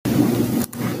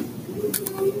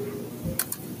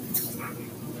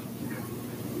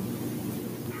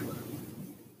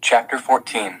Chapter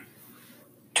 14.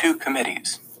 Two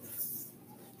Committees.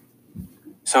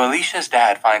 So Alicia's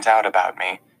dad finds out about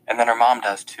me, and then her mom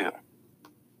does too.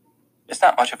 It's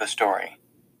not much of a story.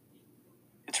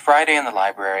 It's Friday in the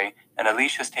library, and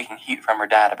Alicia's taking heat from her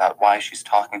dad about why she's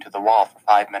talking to the wall for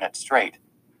 5 minutes straight,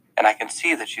 and I can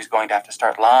see that she's going to have to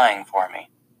start lying for me.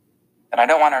 And I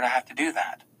don't want her to have to do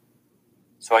that.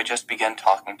 So I just begin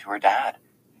talking to her dad.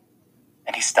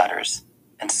 And he stutters,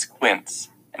 and squints,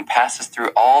 and passes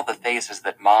through all the phases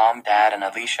that Mom, Dad, and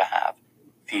Alicia have.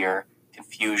 Fear,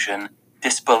 confusion,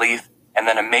 disbelief, and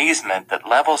then amazement that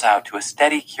levels out to a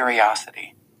steady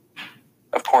curiosity.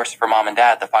 Of course, for Mom and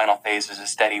Dad, the final phase is a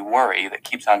steady worry that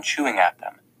keeps on chewing at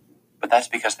them. But that's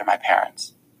because they're my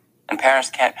parents. And parents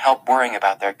can't help worrying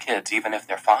about their kids, even if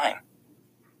they're fine.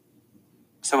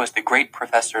 So as the great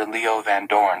Professor Leo Van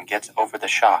Dorn gets over the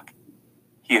shock,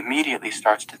 he immediately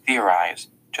starts to theorize,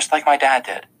 just like my dad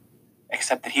did,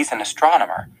 except that he's an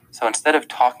astronomer, so instead of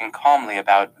talking calmly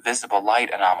about visible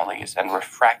light anomalies and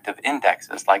refractive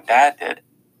indexes like Dad did,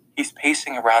 he's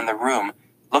pacing around the room,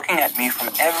 looking at me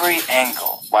from every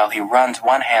angle while he runs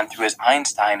one hand through his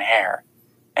Einstein hair,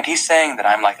 and he's saying that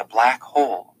I'm like a black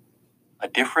hole, a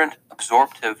different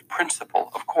absorptive principle,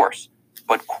 of course,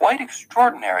 but quite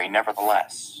extraordinary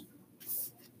nevertheless.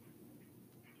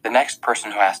 The next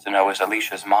person who has to know is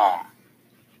Alicia's mom.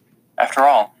 After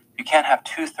all, you can't have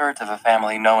 2/3 of a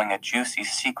family knowing a juicy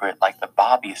secret like the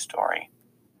Bobby story.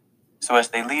 So as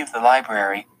they leave the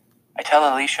library, I tell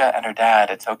Alicia and her dad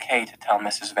it's okay to tell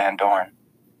Mrs. Van Dorn,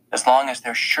 as long as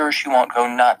they're sure she won't go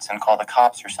nuts and call the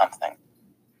cops or something.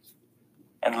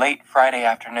 And late Friday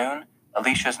afternoon,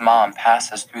 Alicia's mom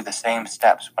passes through the same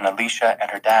steps when Alicia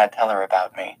and her dad tell her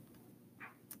about me.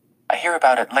 I hear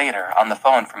about it later on the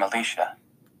phone from Alicia.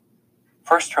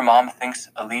 First, her mom thinks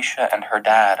Alicia and her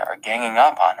dad are ganging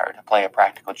up on her to play a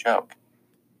practical joke.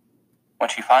 When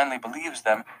she finally believes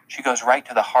them, she goes right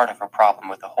to the heart of her problem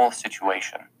with the whole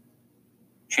situation.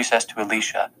 She says to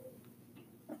Alicia,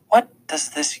 "What does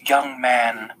this young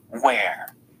man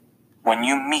wear when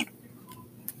you meet?"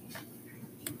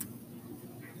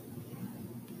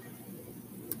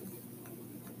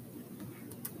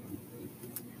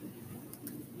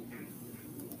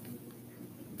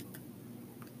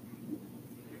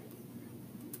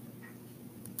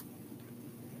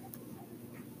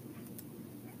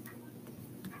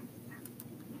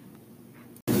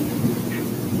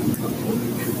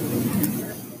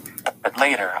 But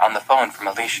later, on the phone from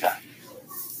Alicia.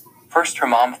 First, her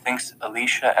mom thinks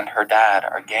Alicia and her dad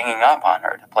are ganging up on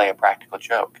her to play a practical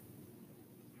joke.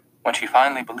 When she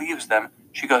finally believes them,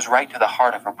 she goes right to the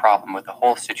heart of her problem with the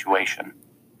whole situation.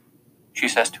 She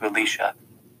says to Alicia,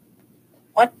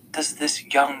 "What does this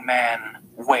young man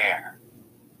wear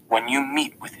when you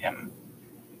meet with him?"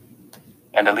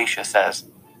 And Alicia says,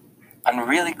 "On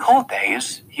really cold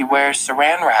days, he wears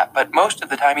saran wrap, but most of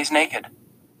the time he's naked."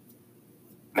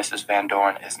 Mrs. Van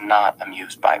Dorn is not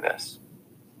amused by this.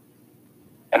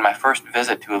 And my first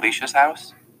visit to Alicia's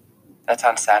house, that's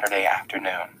on Saturday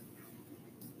afternoon.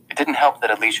 It didn't help that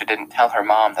Alicia didn't tell her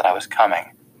mom that I was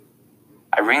coming.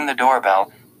 I ring the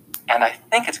doorbell, and I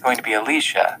think it's going to be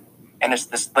Alicia, and it's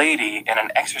this lady in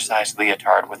an exercise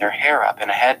leotard with her hair up in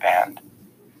a headband.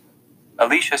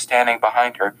 Alicia standing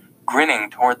behind her, grinning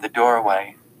toward the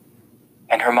doorway,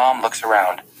 and her mom looks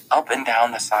around, up and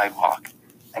down the sidewalk,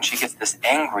 and she gets this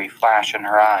angry flash in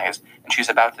her eyes, and she's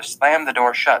about to slam the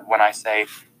door shut when I say,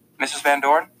 "Mrs. Van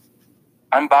Dorn,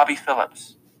 I'm Bobby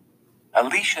Phillips.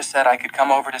 Alicia said I could come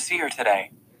over to see her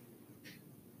today."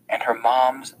 And her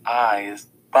mom's eyes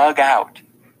bug out,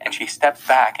 and she steps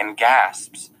back and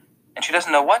gasps, and she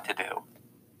doesn't know what to do.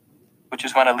 Which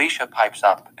is when Alicia pipes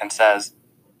up and says,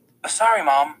 "Sorry,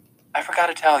 Mom, I forgot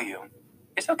to tell you.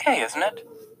 It's okay, isn't it?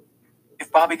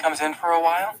 If Bobby comes in for a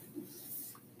while?"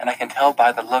 And I can tell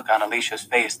by the look on Alicia's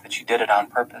face that she did it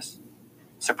on purpose,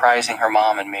 surprising her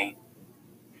mom and me.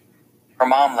 Her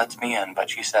mom lets me in, but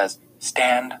she says,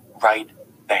 "Stand right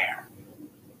there."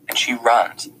 And she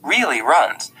runs, really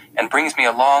runs, and brings me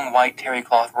a long white terry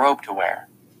cloth robe to wear.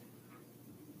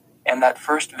 And that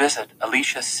first visit,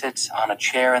 Alicia sits on a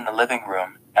chair in the living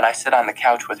room, and I sit on the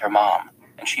couch with her mom,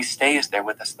 and she stays there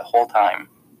with us the whole time.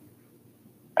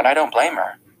 And I don't blame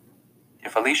her.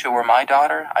 If Alicia were my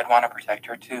daughter, I'd want to protect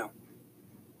her too.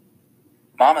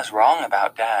 Mom is wrong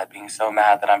about Dad being so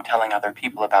mad that I'm telling other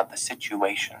people about the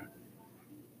situation.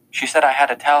 She said I had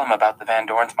to tell him about the Van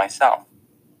Dorns myself.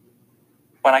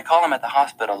 When I call him at the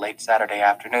hospital late Saturday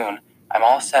afternoon, I'm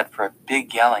all set for a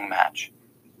big yelling match.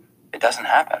 It doesn't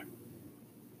happen.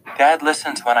 Dad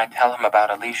listens when I tell him about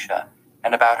Alicia,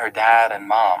 and about her dad and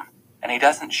mom, and he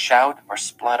doesn't shout or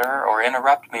splutter or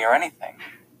interrupt me or anything.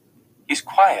 He's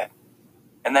quiet,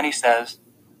 and then he says,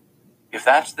 "If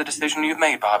that's the decision you've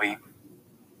made, Bobby,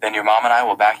 then your mom and I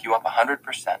will back you up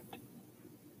 100%.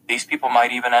 These people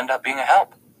might even end up being a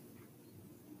help."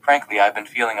 Frankly, I've been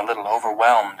feeling a little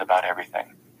overwhelmed about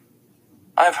everything.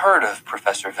 I've heard of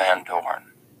Professor Van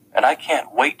Dorn, and I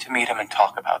can't wait to meet him and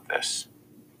talk about this.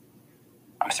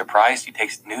 I'm surprised he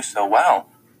takes the news so well.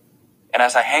 And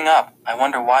as I hang up, I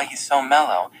wonder why he's so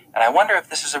mellow, and I wonder if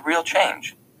this is a real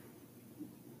change.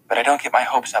 But I don't get my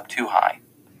hopes up too high.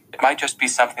 It might just be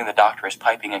something the doctor is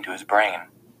piping into his brain.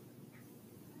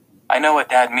 I know what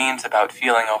Dad means about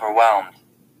feeling overwhelmed,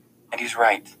 and he's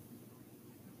right.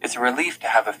 It's a relief to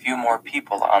have a few more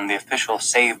people on the official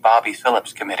Save Bobby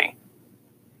Phillips committee.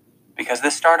 Because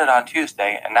this started on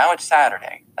Tuesday, and now it's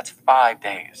Saturday. That's 5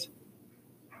 days.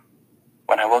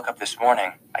 When I woke up this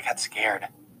morning, I got scared.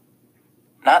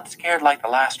 Not scared like the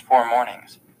last 4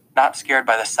 mornings. Not scared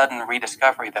by the sudden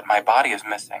rediscovery that my body is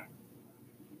missing.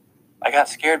 I got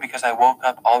scared because I woke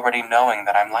up already knowing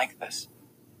that I'm like this.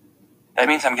 That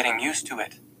means I'm getting used to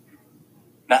it.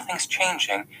 Nothing's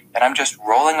changing, and I'm just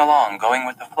rolling along, going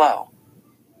with the flow.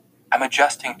 I'm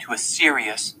adjusting to a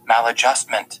serious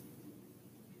maladjustment.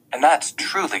 And that's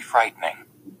truly frightening.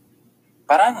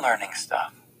 But I'm learning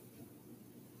stuff.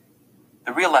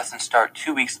 The real lessons start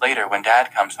 2 weeks later when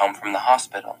Dad comes home from the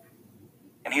hospital.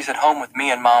 And he's at home with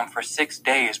me and Mom for 6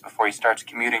 days before he starts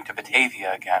commuting to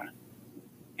Batavia again.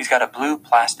 He's got a blue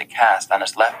plastic cast on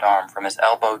his left arm from his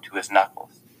elbow to his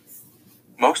knuckles.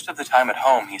 Most of the time at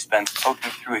home, he spends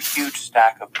poking through a huge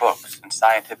stack of books and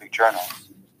scientific journals.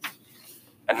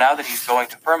 And now that he's going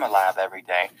to Fermilab every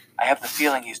day, I have the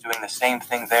feeling he's doing the same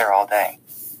thing there all day,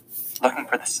 looking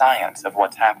for the science of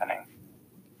what's happening.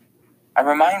 I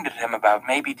reminded him about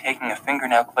maybe taking a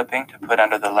fingernail clipping to put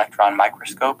under the electron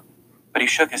microscope, but he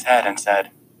shook his head and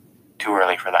said, "Too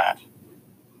early for that.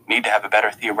 Need to have a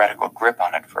better theoretical grip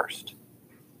on it first."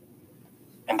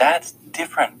 And Dad's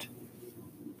different.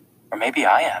 Or maybe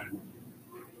I am.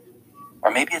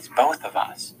 Or maybe it's both of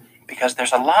us, because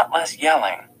there's a lot less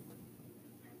yelling.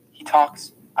 He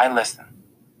talks, I listen.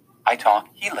 I talk,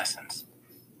 he listens.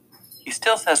 He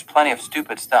still says plenty of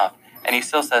stupid stuff, and he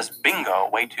still says bingo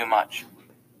way too much.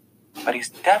 But he's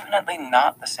definitely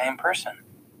not the same person.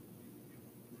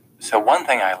 So one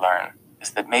thing I learned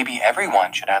is that maybe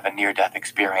everyone should have a near-death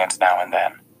experience now and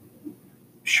then.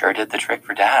 Sure did the trick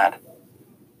for Dad.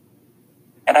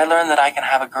 And I learned that I can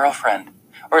have a girlfriend,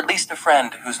 or at least a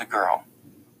friend who's a girl.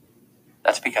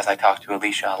 That's because I talk to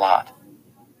Alicia a lot.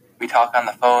 We talk on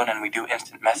the phone and we do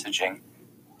instant messaging.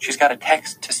 She's got a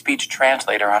text-to-speech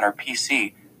translator on her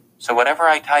PC, so whatever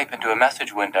I type into a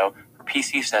message window, her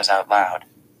PC says out loud.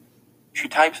 She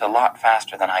types a lot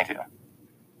faster than I do.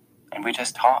 And we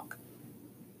just talk.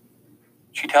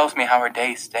 She tells me how her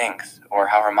day stinks, or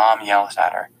how her mom yells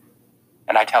at her.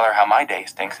 And I tell her how my day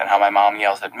stinks and how my mom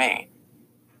yells at me.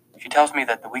 She tells me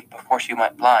that the week before she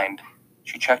went blind,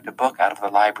 she checked a book out of the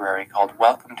library called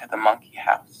Welcome to the Monkey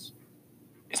House.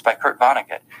 It's by Kurt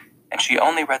Vonnegut, and she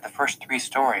only read the first 3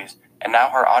 stories, and now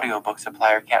her audiobook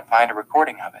supplier can't find a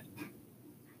recording of it.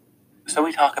 So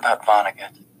we talk about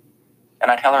Vonnegut, and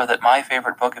I tell her that my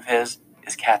favorite book of his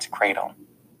is Cat's Cradle.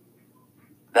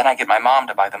 Then I get my mom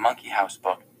to buy the Monkey House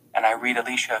book, and I read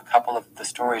Alicia a couple of the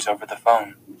stories over the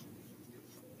phone.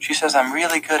 She says I'm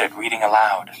really good at reading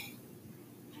aloud.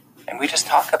 And we just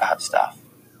talk about stuff.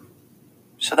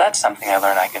 So that's something I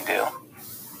learned I can do.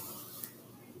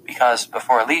 Because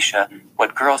before Alicia,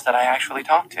 what girls did I actually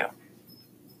talk to?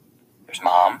 There's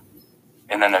Mom,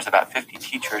 and then there's about 50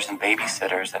 teachers and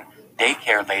babysitters and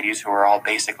daycare ladies who are all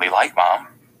basically like Mom.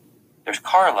 There's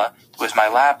Carla, who is my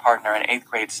lab partner in 8th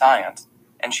grade science,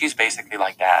 and she's basically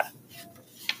like Dad.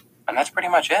 And that's pretty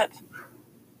much it.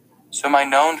 So my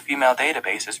known female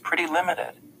database is pretty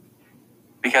limited.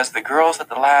 Because the girls at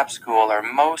the lab school are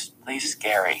mostly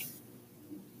scary.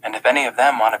 And if any of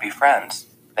them want to be friends,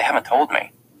 they haven't told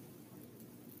me.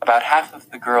 About half of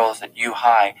the girls at U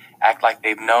High act like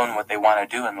they've known what they want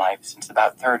to do in life since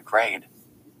about 3rd grade.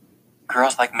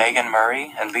 Girls like Megan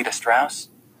Murray and Lita Strauss,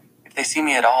 if they see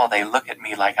me at all, they look at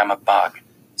me like I'm a bug,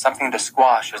 something to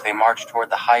squash as they march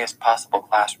toward the highest possible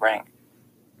class rank.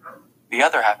 The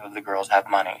other half of the girls have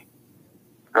money.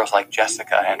 Girls like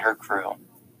Jessica and her crew.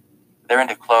 They're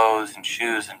into clothes and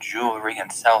shoes and jewelry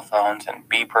and cell phones and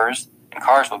beepers, and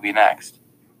cars will be next.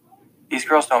 These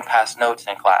girls don't pass notes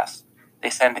in class. They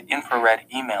send infrared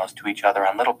emails to each other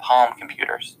on little Palm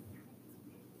computers.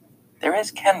 There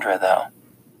is Kendra, though.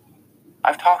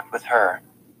 I've talked with her.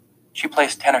 She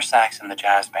plays tenor sax in the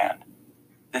jazz band.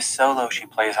 This solo she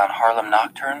plays on Harlem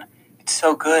Nocturne, it It's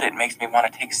so good it makes me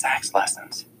want to take sax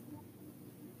lessons.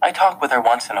 I talk with her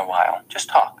once in a while, just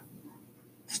talk.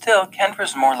 Still,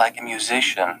 Kendra's more like a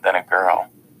musician than a girl.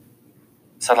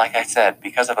 So like I said,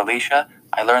 because of Alicia,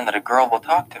 I learned that a girl will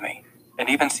talk to me, and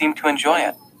even seem to enjoy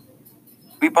it.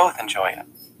 We both enjoy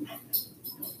it.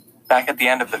 Back at the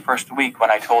end of the first week when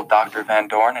I told Dr. Van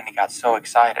Dorn and he got so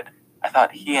excited, I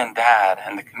thought he and Dad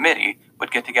and the committee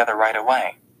would get together right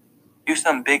away. Do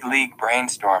some big league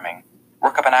brainstorming,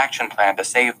 work up an action plan to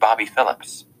save Bobby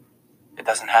Phillips. It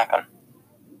doesn't happen.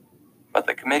 But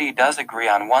the committee does agree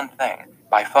on one thing,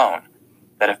 by phone,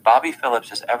 that if Bobby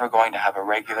Phillips is ever going to have a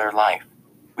regular life,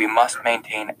 we must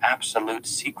maintain absolute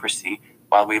secrecy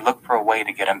while we look for a way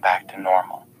to get him back to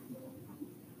normal.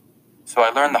 So I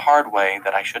learned the hard way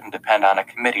that I shouldn't depend on a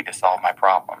committee to solve my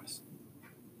problems.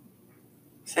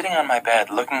 Sitting on my bed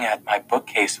looking at my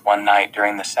bookcase one night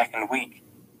during the second week,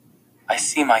 I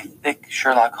see my thick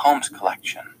Sherlock Holmes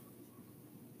collection.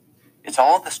 It's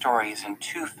all the stories in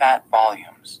 2 fat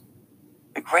volumes.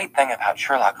 The great thing about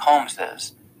Sherlock Holmes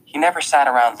is he never sat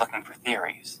around looking for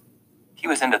theories. He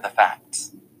was into the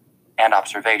facts and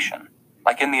observation,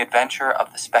 like in The Adventure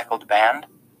of the Speckled Band,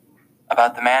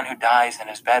 about the man who dies in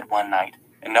his bed one night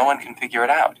and no one can figure it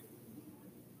out.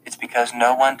 It's because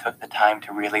no one took the time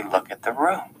to really look at the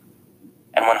room.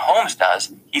 And when Holmes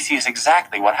does, he sees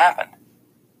exactly what happened.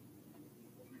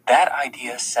 That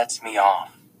idea sets me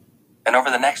off. And over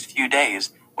the next few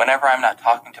days, whenever I'm not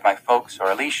talking to my folks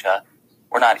or Alicia,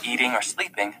 or not eating or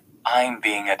sleeping, I'm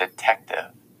being a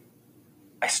detective.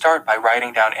 I start by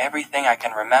writing down everything I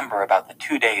can remember about the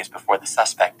 2 days before the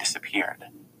suspect disappeared.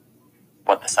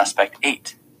 What the suspect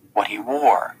ate, what he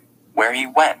wore, where he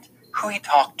went, who he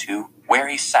talked to, where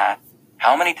he sat,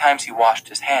 how many times he washed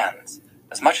his hands,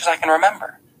 as much as I can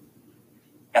remember.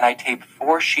 And I tape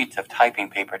 4 sheets of typing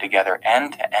paper together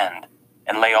end to end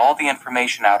and lay all the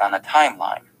information out on a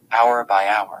timeline, hour by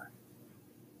hour.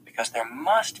 Because there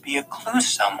must be a clue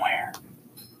somewhere.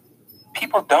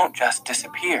 People don't just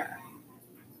disappear.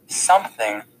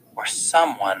 Something or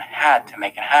someone had to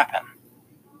make it happen.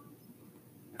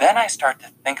 Then I start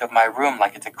to think of my room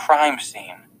like it's a crime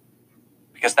scene,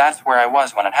 because that's where I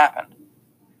was when it happened.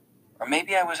 Or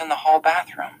maybe I was in the hall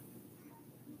bathroom.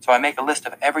 So I make a list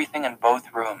of everything in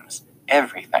both rooms,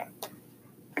 everything.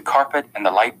 The carpet and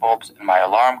the light bulbs and my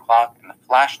alarm clock and the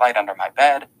flashlight under my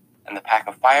bed and the pack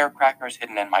of firecrackers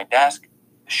hidden in my desk,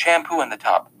 the shampoo in the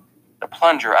tub, the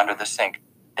plunger under the sink,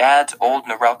 Dad's old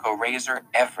Norelco razor,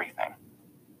 everything.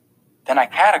 Then I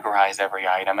categorize every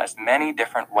item as many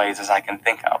different ways as I can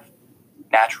think of.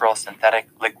 Natural, synthetic,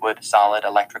 liquid, solid,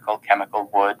 electrical, chemical,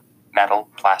 wood, metal,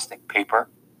 plastic, paper,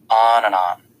 on and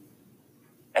on.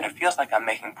 And it feels like I'm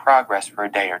making progress for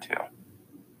a day or two.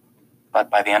 But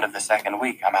by the end of the second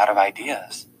week, I'm out of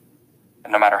ideas.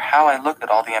 And no matter how I look at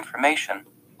all the information,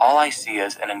 all I see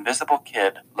is an invisible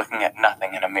kid looking at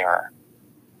nothing in a mirror.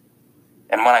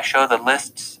 And when I show the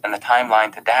lists and the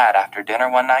timeline to Dad after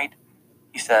dinner one night,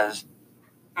 he says,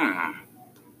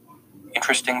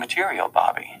 interesting material,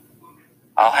 Bobby.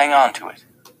 I'll hang on to it.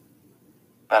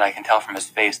 But I can tell from his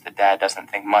face that Dad doesn't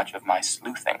think much of my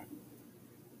sleuthing.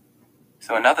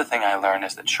 So another thing I learned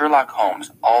is that Sherlock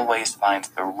Holmes always finds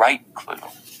the right clue,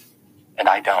 and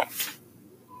I don't.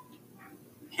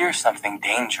 Here's something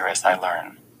dangerous I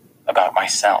learn about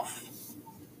myself.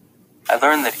 I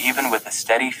learned that even with a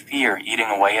steady fear eating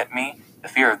away at me, the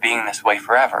fear of being this way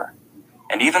forever,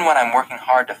 and even when I'm working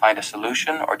hard to find a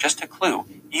solution or just a clue,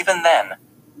 even then,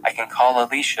 I can call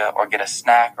Alicia or get a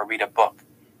snack or read a book,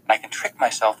 and I can trick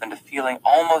myself into feeling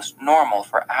almost normal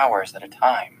for hours at a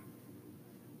time.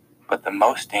 But the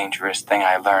most dangerous thing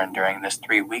I learned during this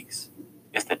 3 weeks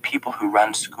is that people who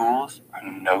run schools are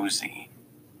nosy.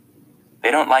 They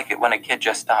don't like it when a kid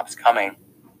just stops coming.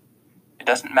 It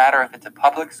doesn't matter if it's a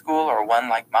public school or one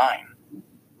like mine.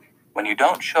 When you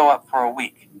don't show up for a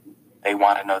week, they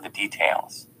want to know the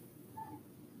details.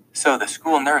 So the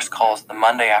school nurse calls the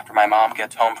Monday after my mom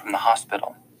gets home from the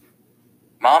hospital.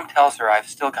 Mom tells her I've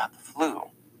still got the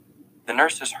flu. The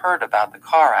nurse has heard about the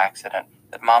car accident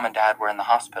that Mom and Dad were in the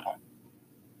hospital.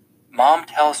 Mom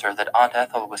tells her that Aunt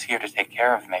Ethel was here to take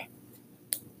care of me.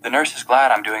 The nurse is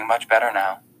glad I'm doing much better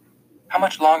now. How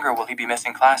much longer will he be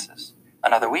missing classes?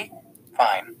 Another week?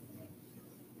 Fine.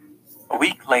 A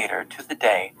week later, to the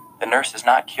day, the nurse is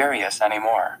not curious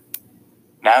anymore.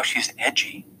 Now she's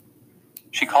edgy.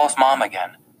 She calls Mom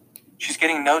again. She's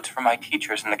getting notes from my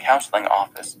teachers in the counseling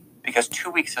office because 2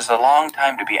 weeks is a long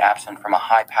time to be absent from a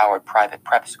high-powered private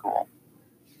prep school.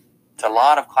 It's a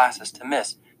lot of classes to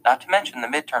miss, not to mention the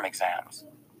midterm exams.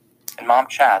 And Mom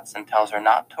chats and tells her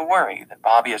not to worry, that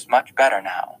Bobby is much better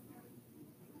now.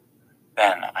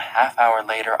 Then, a half hour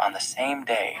later on the same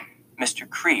day, Mr.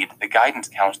 Creed, the guidance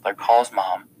counselor, calls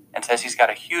Mom and says he's got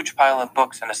a huge pile of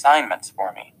books and assignments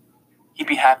for me. He'd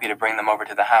be happy to bring them over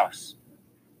to the house.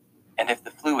 And if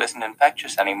the flu isn't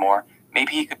infectious anymore,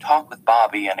 maybe he could talk with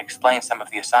Bobby and explain some of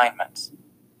the assignments.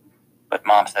 But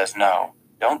Mom says no,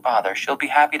 don't bother, she'll be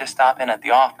happy to stop in at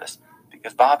the office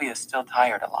because Bobby is still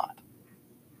tired a lot.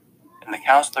 And the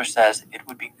counselor says it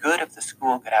would be good if the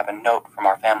school could have a note from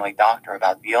our family doctor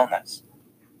about the illness,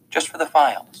 just for the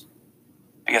files,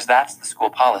 because that's the school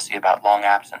policy about long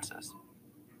absences.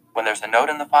 When there's a note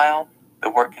in the file, the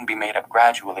work can be made up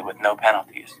gradually with no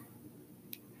penalties.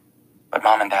 But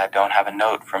Mom and Dad don't have a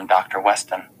note from Dr.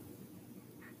 Weston,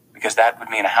 because that would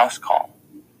mean a house call.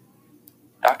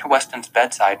 Dr. Weston's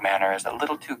bedside manner is a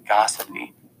little too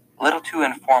gossipy, a little too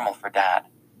informal for Dad.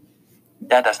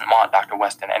 Dad doesn't want Dr.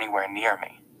 Weston anywhere near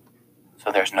me,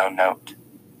 so there's no note.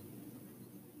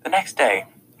 The next day,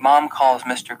 Mom calls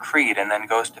Mr. Creed and then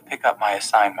goes to pick up my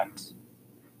assignments.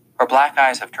 Her black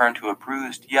eyes have turned to a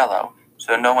bruised yellow,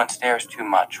 so no one stares too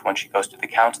much when she goes to the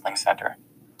counseling center.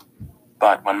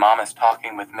 But when Mom is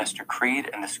talking with Mr. Creed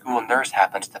and the school nurse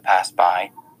happens to pass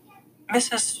by,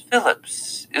 "Mrs.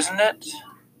 Phillips, isn't it?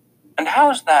 And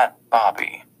how's that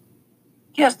Bobby?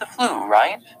 He has the flu,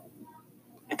 right?"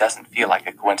 It doesn't feel like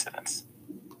a coincidence.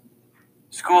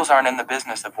 Schools aren't in the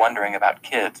business of wondering about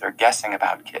kids or guessing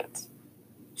about kids.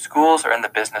 Schools are in the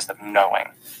business of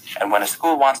knowing, and when a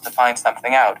school wants to find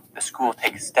something out, the school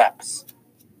takes steps.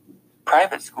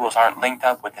 Private schools aren't linked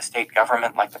up with the state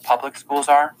government like the public schools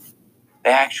are.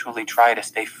 They actually try to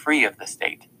stay free of the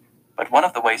state, but one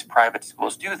of the ways private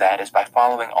schools do that is by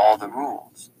following all the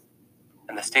rules.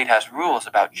 And the state has rules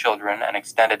about children and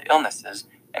extended illnesses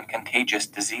and contagious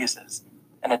diseases,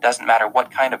 and it doesn't matter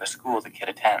what kind of a school the kid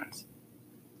attends.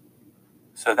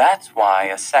 So that's why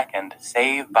a second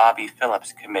Save Bobby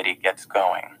Phillips committee gets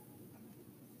going.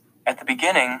 At the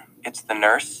beginning, it's the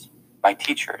nurse, my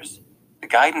teachers, the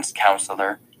guidance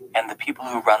counselor, and the people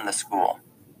who run the school.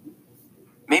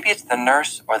 Maybe it's the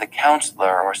nurse or the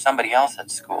counselor or somebody else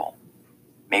at school.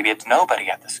 Maybe it's nobody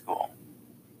at the school.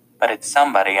 But it's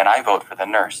somebody, and I vote for the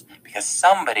nurse, because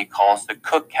somebody calls the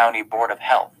Cook County Board of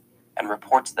Health and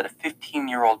reports that a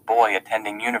 15-year-old boy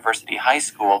attending University High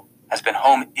School has been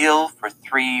home ill for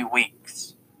 3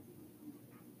 weeks.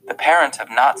 The parents have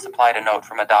not supplied a note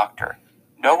from a doctor.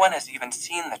 No one has even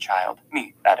seen the child,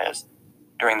 me, that is,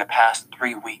 during the past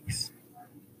 3 weeks.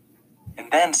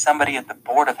 And then somebody at the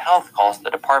Board of Health calls the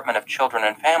Department of Children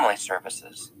and Family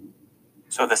Services.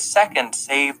 So the second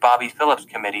Save Bobby Phillips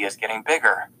committee is getting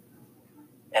bigger.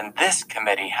 And this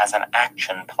committee has an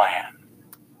action plan.